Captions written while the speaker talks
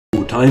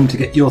So time to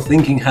get your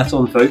thinking hat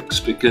on, folks,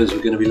 because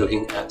we're going to be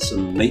looking at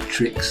some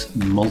matrix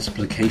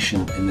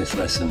multiplication in this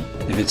lesson.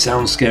 If it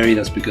sounds scary,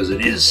 that's because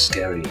it is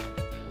scary.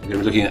 We're going to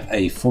be looking at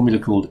a formula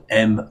called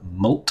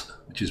MMULT,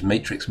 which is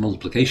matrix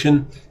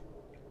multiplication.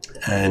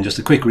 And just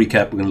a quick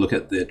recap, we're going to look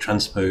at the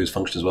transpose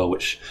function as well,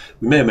 which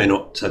we may or may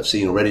not have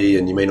seen already,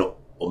 and you may not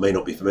or may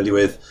not be familiar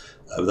with.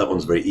 But that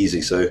one's very easy.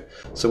 So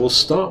we'll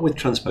start with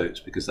transpose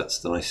because that's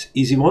the nice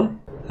easy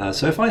one.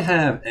 So if I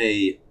have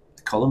a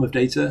column of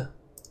data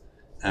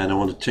and I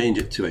want to change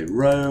it to a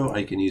row,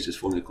 I can use this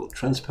formula called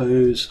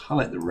transpose,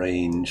 highlight the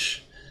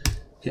range,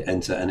 hit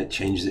enter, and it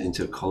changes it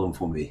into a column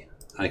for me.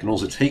 I can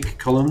also take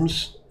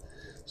columns.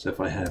 So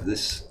if I have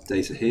this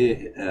data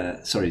here,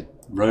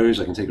 rows,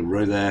 I can take a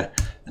row there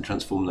and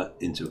transform that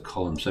into a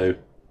column. So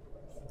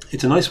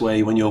it's a nice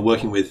way when you're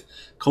working with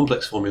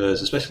complex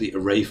formulas, especially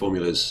array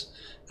formulas,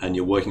 and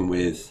you're working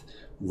with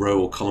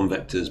row or column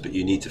vectors, but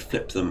you need to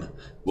flip them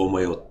one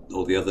way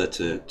or the other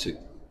to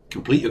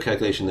complete your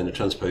calculation, then a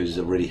transpose is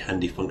a really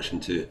handy function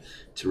to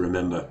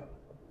remember.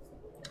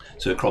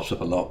 So it crops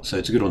up a lot, so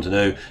it's a good one to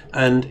know.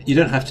 And you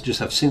don't have to just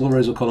have single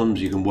rows or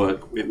columns. You can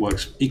it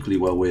works equally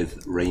well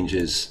with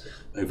ranges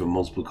over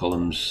multiple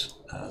columns.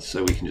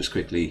 So we can just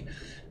quickly,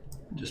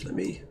 let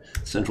me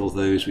center all of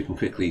those. We can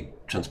quickly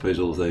transpose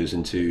all of those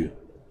into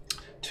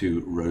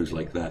two rows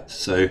like that.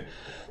 So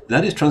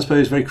that is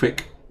transpose. Very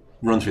quick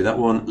run through that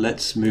one.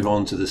 Let's move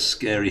on to the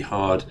scary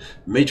hard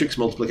matrix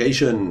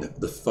multiplication,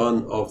 the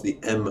fun of the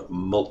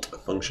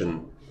MMULT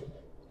function.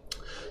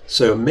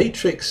 So a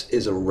matrix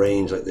is a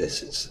range like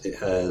this. It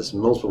has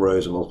multiple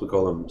rows and multiple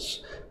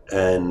columns.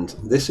 And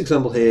this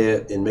example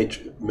here in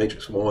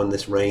matrix 1,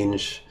 this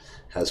range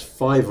has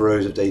 5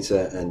 rows of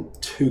data and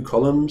 2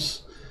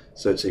 columns.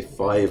 So it's a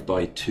 5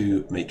 by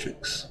 2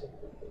 matrix.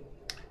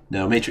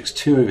 Now matrix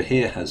 2 over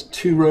here has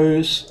 2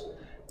 rows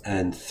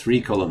and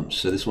 3 columns.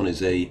 So this one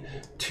is a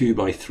 2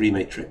 by 3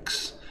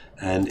 matrix.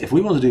 And if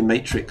we want to do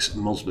matrix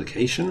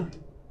multiplication,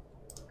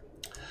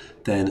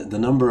 then the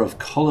number of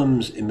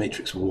columns in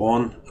matrix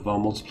 1 of our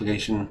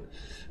multiplication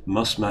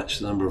must match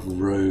the number of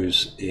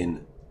rows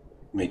in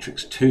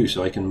matrix 2.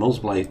 So I can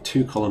multiply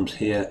 2 columns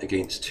here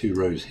against 2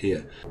 rows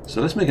here. So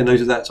let's make a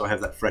note of that so I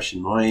have that fresh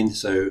in mind.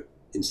 So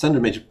in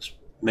standard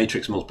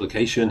matrix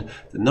multiplication,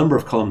 the number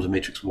of columns in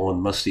matrix 1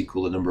 must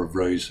equal the number of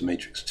rows for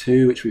matrix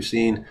 2, which we've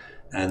seen.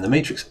 And the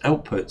matrix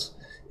output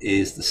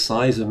is the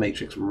size of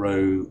matrix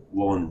row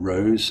 1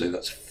 rows, so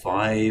that's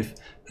 5,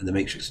 and the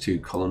matrix 2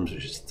 columns,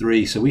 which is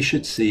 3. So we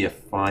should see a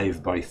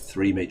 5 by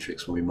 3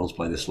 matrix when we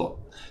multiply this lot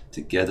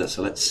together.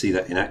 So let's see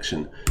that in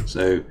action.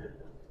 So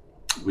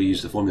we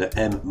use the formula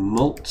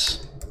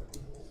MMULT.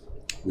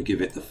 We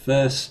give it the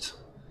first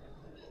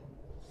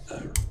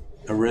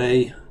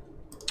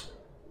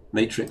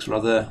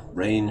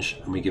range,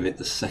 and we give it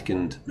the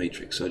second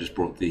matrix. So I just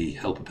brought the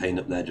helper pane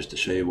up there just to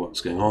show you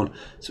what's going on.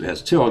 So it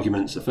has 2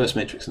 arguments, the first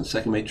matrix and the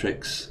second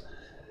matrix.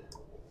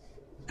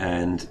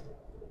 And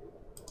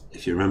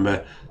if you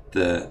remember,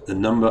 the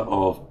number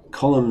of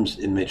columns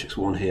in matrix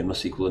 1 here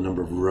must equal the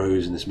number of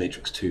rows in this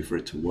matrix 2 for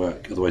it to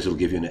work. Otherwise it'll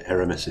give you an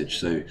error message.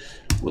 So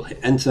we'll hit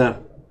enter.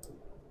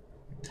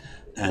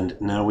 And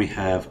now we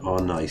have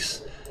our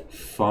nice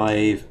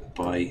 5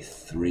 by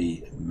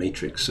 3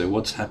 matrix. So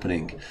what's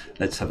happening?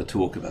 Let's have a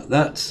talk about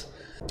that.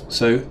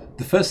 So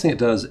the first thing it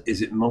does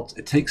is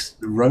it takes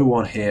the row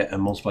 1 here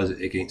and multiplies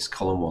it against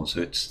column 1.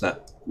 So it's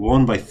that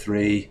 1 by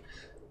 3,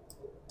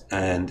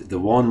 and the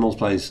 1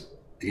 multiplies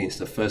against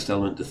the first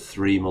element, the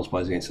 3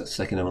 multiplies against that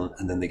second element,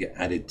 and then they get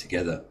added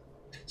together.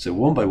 So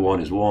 1 by 1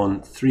 is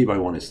 1, 3 by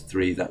 1 is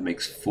 3, that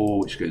makes 4,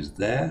 which goes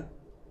there.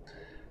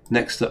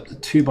 Next up, the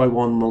 2 by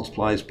 1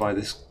 multiplies by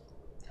this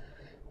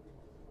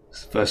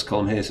first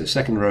column here, so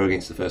second row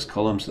against the first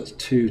column, so that's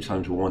 2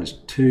 times 1 is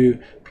 2,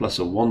 plus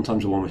a 1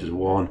 times a 1, which is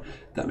 1,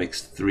 that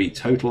makes 3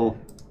 total.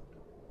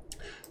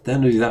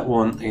 Then we do that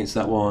one against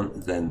that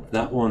one, then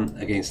that one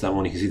against that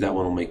one. You can see that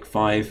one will make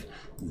 5,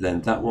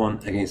 then that one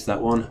against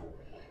that one.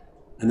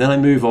 And then I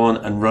move on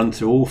and run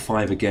through all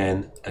 5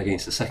 again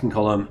against the second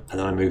column, and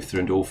then I move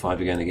through into all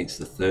 5 again against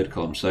the third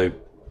column. So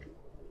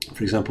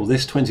for example,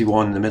 this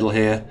 21 in the middle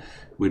here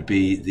would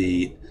be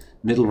the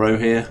middle row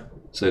here.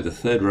 So the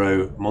third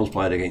row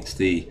multiplied against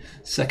the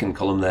second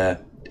column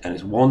there, and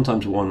it's 1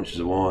 times a 1, which is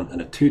a 1, and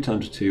a 2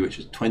 times a 2, which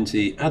is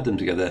 20. Add them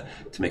together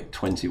to make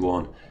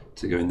 21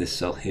 to go in this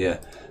cell here.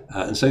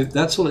 And so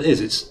that's all it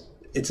is.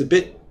 It's a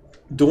bit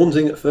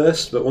daunting at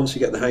first, but once you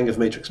get the hang of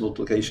matrix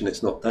multiplication,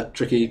 it's not that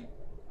tricky.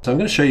 So I'm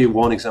going to show you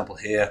one example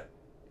here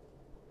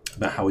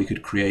about how we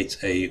could create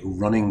a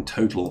running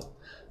total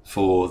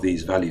for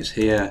these values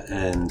here,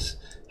 and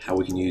how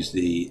we can use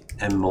the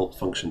MMULT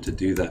function to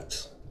do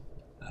that.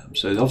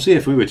 So obviously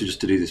if we were to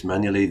just to do this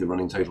manually, the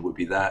running total would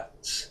be that.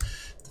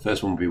 The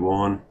first one would be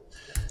 1,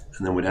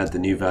 and then we'd add the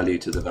new value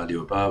to the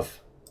value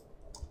above,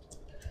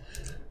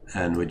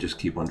 and we'd just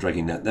keep on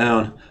dragging that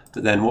down.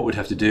 But then what we'd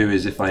have to do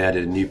is if I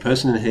added a new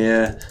person in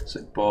here,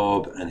 so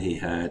Bob, and he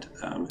had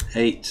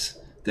 8,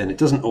 then it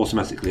doesn't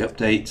automatically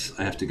update.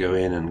 I have to go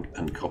in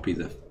and copy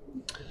the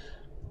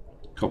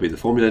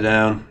formula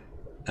down,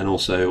 and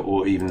also,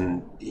 or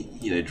even,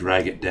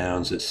 drag it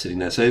down so it's sitting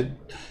there. So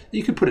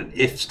you could put an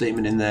if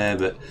statement in there,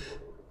 but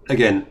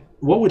again,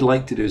 what we'd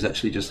like to do is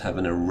actually just have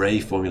an array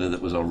formula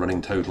that was our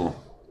running total,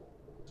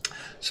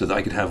 so that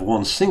I could have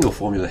one single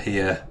formula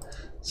here,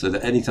 so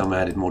that anytime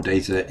I added more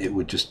data, it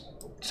would just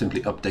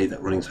simply update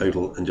that running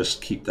total and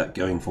just keep that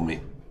going for me.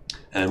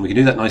 And we can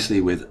do that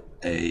nicely with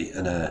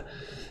an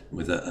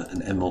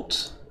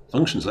MMULT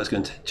function. So let's go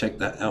and check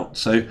that out.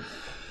 So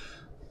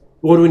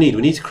what do we need?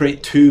 We need to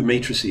create two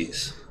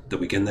matrices that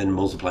we can then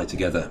multiply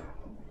together.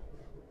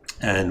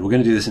 And we're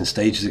going to do this in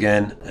stages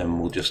again, and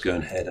we'll just go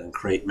ahead and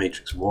create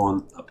matrix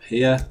 1 up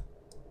here.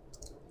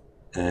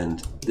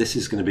 And this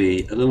is going to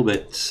be a little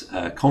bit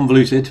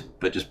convoluted,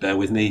 but just bear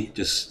with me.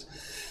 Just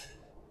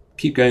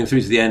keep going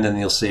through to the end and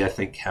you'll see, I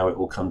think, how it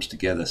all comes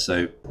together.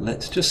 So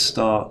let's just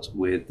start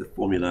with the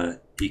formula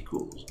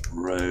equals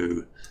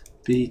row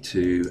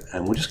B2,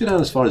 and we'll just go down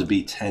as far as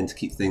B10 to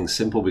keep things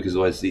simple, because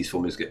otherwise these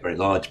formulas get very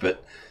large.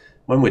 But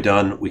when we're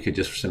done, we could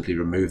just simply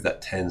remove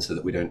that 10 so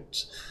that we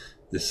don't,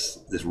 this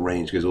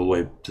range goes all the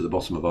way to the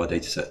bottom of our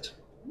data set,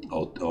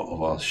 or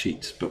of our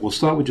sheet. But we'll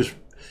start with just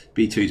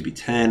B2 to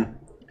B10,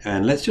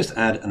 and let's just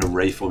add an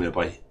array formula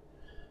by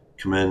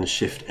Command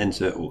Shift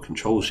Enter or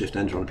Control Shift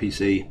Enter on a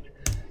PC,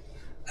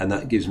 and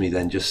that gives me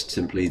then just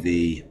simply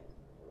the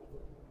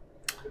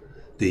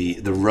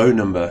row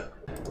number.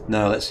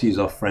 Now let's use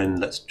our friend,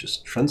 let's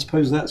just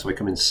transpose that. So I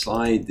come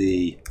inside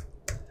the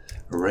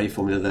array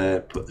formula there,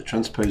 put the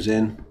transpose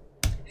in,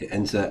 hit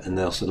enter, and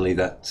now suddenly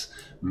that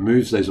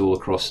moves those all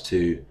across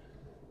to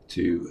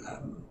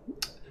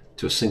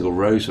a single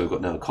row. So I've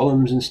got now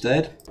columns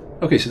instead.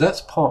 Okay, so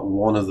that's part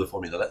one of the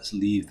formula. Let's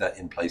leave that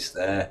in place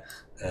there,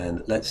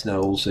 and let's now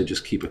also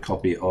just keep a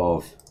copy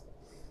of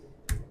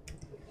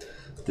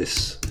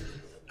this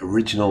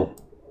original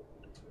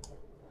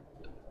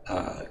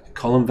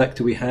column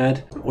vector we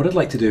had. What I'd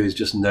like to do is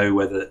just know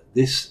whether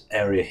this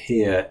area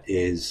here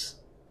is,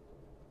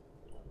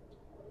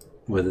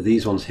 whether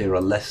these ones here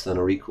are less than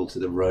or equal to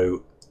the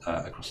row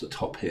across the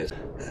top here,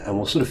 and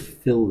we'll sort of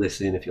fill this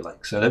in if you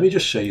like. So let me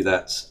just show you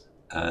that,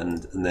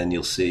 and then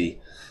you'll see,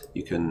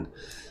 you can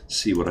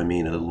see what I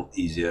mean a little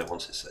easier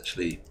once it's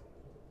actually.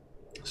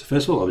 So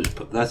first of all, I'll just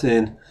put that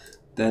in,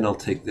 then I'll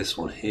take this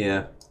one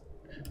here,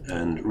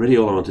 and really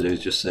all I want to do is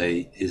just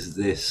say, is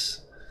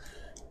this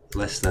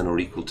less than or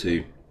equal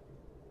to?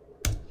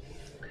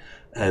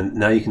 And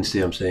now you can see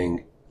I'm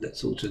saying,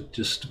 let's all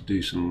just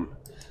do some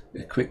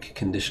quick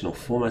conditional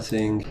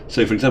formatting.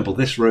 So for example,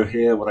 this row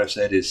here, what I've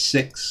said is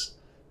 6.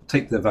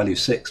 Take the value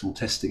 6 and we'll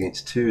test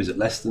against 2. Is it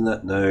less than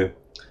that? No.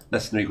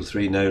 Less than or equal to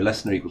 3? No.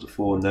 Less than or equal to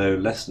 4? No.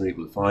 Less than or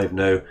equal to 5?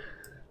 No.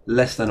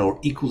 Less than or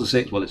equal to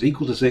 6? Well, it's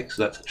equal to 6,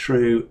 so that's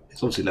true.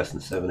 It's obviously less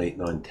than 7, 8,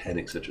 9, 10,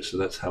 etc. So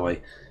that's how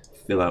I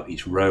fill out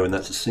each row, and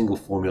that's a single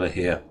formula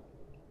here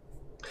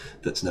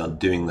that's now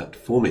doing that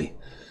for me.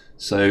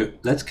 So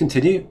let's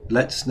continue.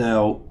 Let's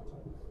now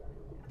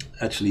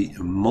actually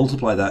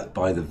multiply that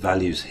by the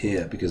values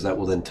here, because that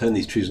will then turn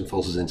these trues and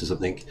falses into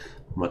something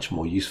much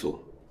more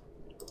useful.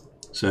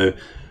 So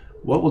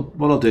what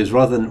I'll do is,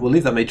 rather than, we'll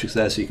leave that matrix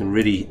there so you can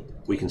really,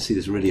 we can see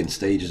this really in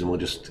stages, and we'll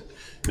just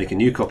make a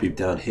new copy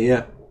down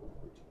here.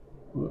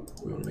 We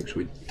want to make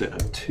sure we don't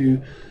have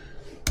two.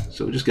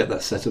 So we'll just get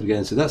that set up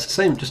again. So that's the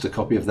same, just a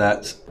copy of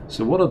that.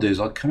 So what I'll do is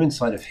I'll come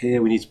inside of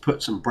here. We need to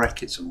put some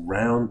brackets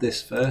around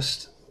this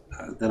first.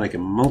 Then I can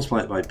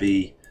multiply it by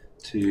B2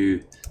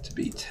 to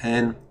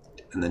B10,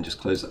 and then just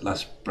close that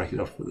last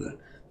bracket off for the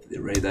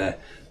array there.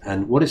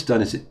 And what it's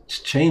done is it's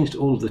changed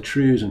all of the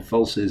trues and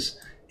falses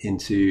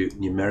into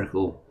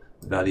numerical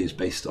values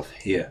based off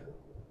here.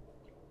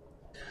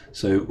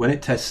 So when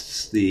it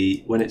tests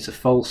when it's a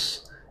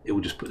false, it will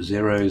just put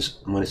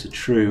zeros, and when it's a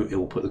true, it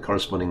will put the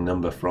corresponding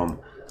number from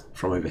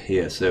over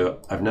here.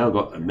 So I've now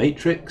got a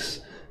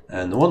matrix,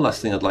 and the one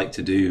last thing I'd like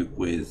to do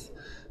with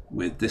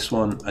this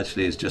one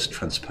actually is just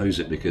transpose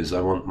it, because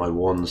I want my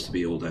ones to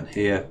be all down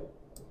here,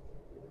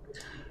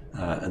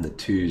 and the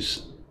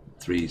twos,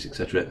 threes,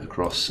 etc.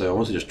 across. So I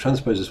want to just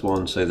transpose this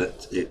one so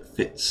that it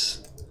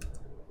fits,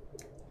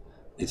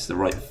 it's the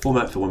right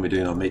format for when we're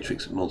doing our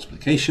matrix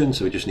multiplication.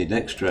 So we just need an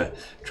extra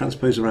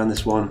transpose around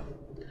this one.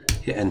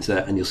 Hit enter,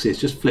 and you'll see it's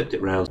just flipped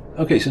it around.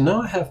 Okay, so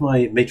now I have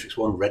my matrix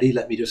 1 ready.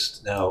 Let me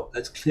just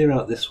let's clear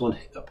out this one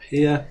up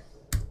here.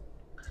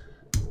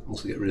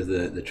 Also get rid of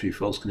the true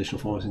false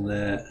conditional formatting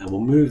there, and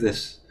we'll move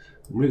this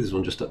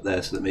one just up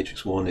there so that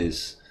matrix 1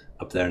 is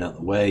up there and out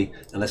the way.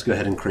 And let's go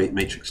ahead and create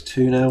matrix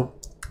 2 now.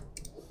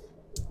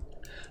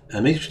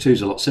 And matrix 2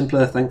 is a lot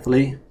simpler,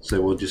 thankfully.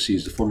 So we'll just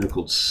use the formula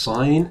called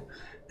sign,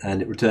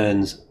 and it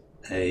returns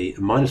a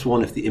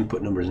 -1 if the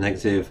input number is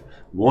negative,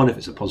 1 if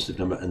it's a positive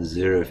number, and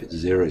 0 if it's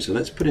 0. So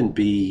let's put in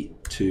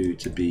B2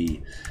 to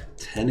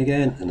B10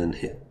 again, and then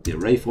hit the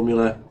array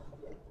formula.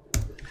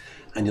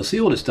 And you'll see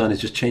all it's done is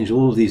just change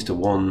all of these to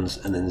 1s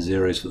and then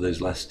 0s for those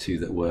last two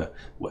that were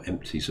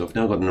empty. So I've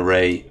now got an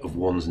array of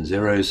 1s and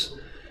 0s,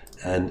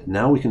 and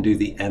now we can do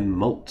the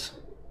MMULT,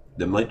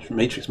 the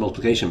matrix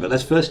multiplication. But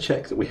let's first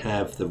check that we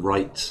have the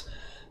right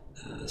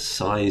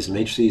size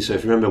matrices. So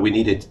if you remember, we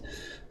needed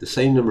the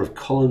same number of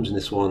columns in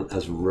this one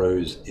as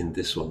rows in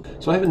this one.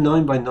 So I have a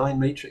 9 by 9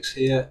 matrix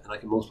here, and I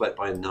can multiply it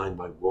by a 9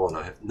 by 1.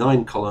 I have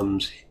 9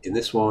 columns in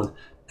this one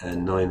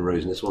and 9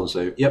 rows in this one.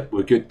 So yep,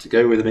 we're good to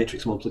go with the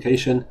matrix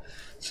multiplication.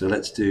 So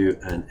let's do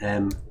an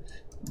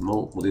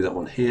MMULT. We'll do that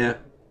one here,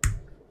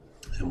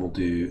 and we'll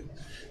do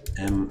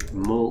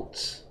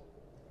MMULT,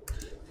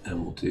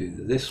 and we'll do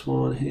this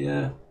one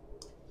here,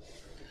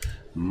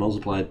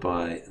 multiplied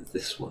by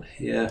this one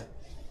here,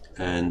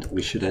 and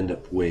we should end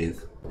up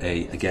with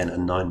again a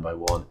 9 by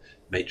 1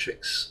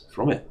 matrix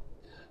from it.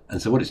 And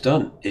so what it's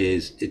done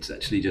is it's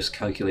actually just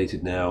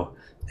calculated now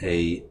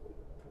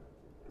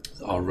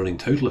our running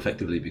total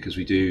effectively, because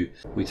we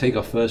take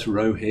our first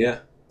row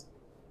here,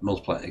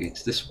 multiply it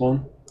against this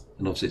one,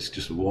 and obviously it's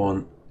just a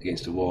 1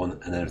 against a 1,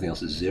 and then everything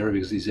else is 0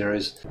 because of these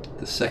zeros.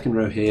 The second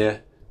row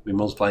here we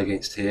multiply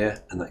against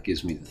here, and that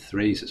gives me the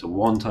 3. So it's a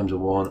 1 times a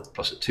 1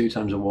 plus a 2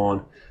 times a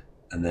 1,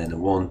 and then a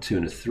 1, 2,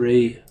 and a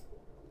 3.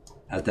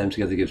 Add them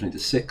together gives me the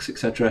 6,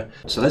 etc.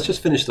 So let's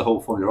just finish the whole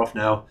formula off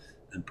now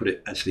and put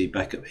it actually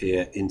back up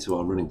here into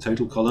our running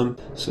total column.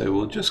 So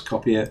we'll just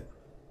copy it.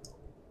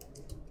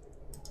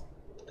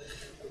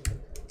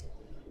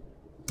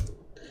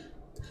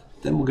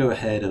 Then we'll go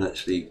ahead and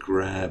actually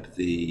grab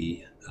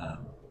the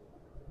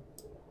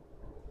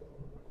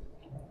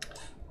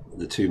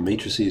 2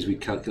 matrices we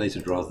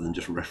calculated rather than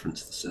just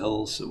reference the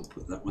cells. So we'll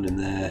put that one in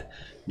there.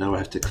 Now I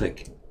have to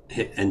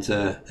hit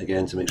enter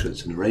again to make sure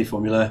it's an array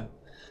formula.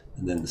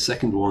 And then the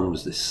second one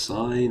was this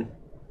sign.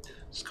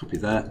 Let's copy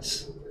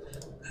that.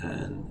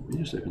 And let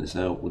me just open this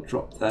out. We'll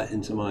drop that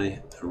into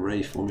my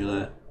array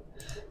formula.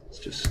 Let's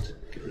just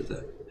get rid of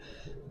that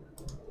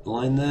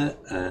line there,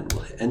 and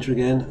we'll hit enter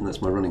again, and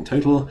that's my running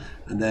total.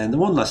 And then the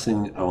one last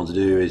thing I want to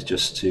do is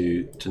just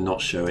to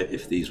not show it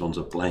if these ones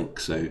are blank.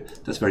 So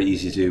that's very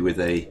easy to do with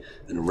an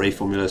array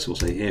formula. So we'll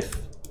say if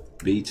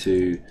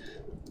b2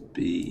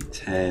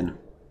 b10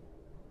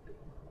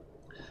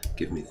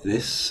 give me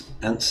this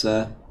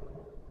answer.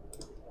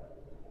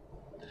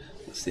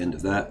 That's the end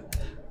of that.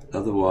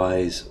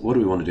 Otherwise, what do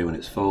we want to do when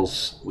it's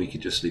false? We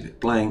could just leave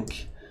it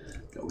blank.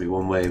 That would be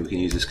one way. We can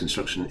use this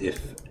construction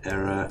if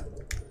error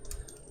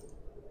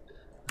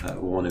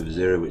 1 over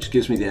 0, which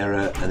gives me the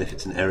error, and if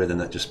it's an error then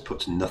that just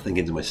puts nothing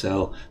into my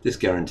cell. This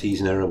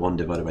guarantees an error, 1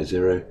 divided by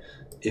 0.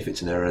 If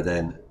it's an error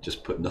then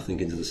just put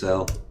nothing into the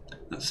cell.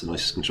 That's the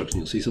nicest construction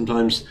you'll see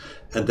sometimes.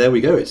 And there we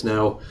go, it's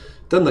now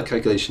done the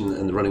calculation,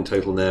 and the running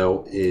total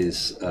now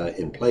is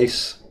in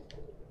place.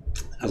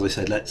 As I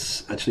said,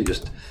 let's actually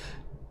just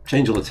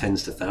change all the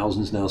tens to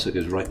thousands now, so it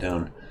goes right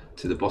down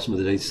to the bottom of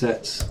the data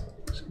sets.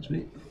 Excuse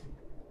me.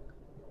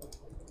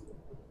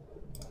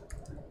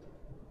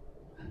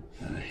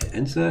 Hit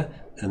enter,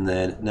 and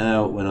then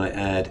now when I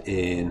add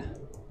in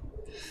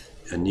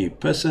a new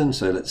person,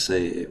 so let's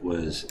say it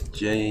was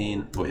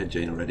Jane, or we had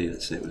Jane already,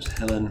 let's say it was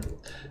Helen,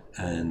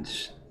 and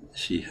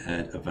she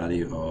had a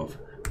value of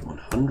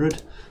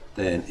 100,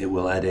 then it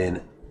will add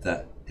in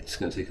that. It's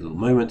going to take a little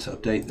moment to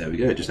update. There we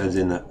go, it just adds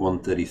in that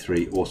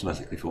 133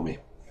 automatically for me.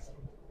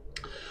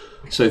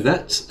 So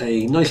that's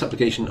a nice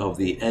application of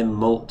the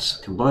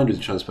MMULT combined with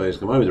the transpose,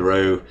 combined with the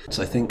row.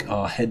 So I think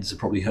our heads are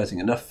probably hurting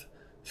enough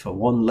for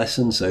one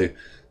lesson. So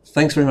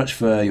thanks very much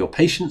for your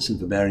patience and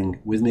for bearing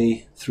with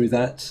me through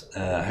that.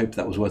 I hope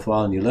that was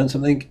worthwhile and you learned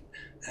something.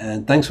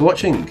 And thanks for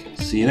watching.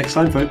 See you next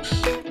time,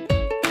 folks.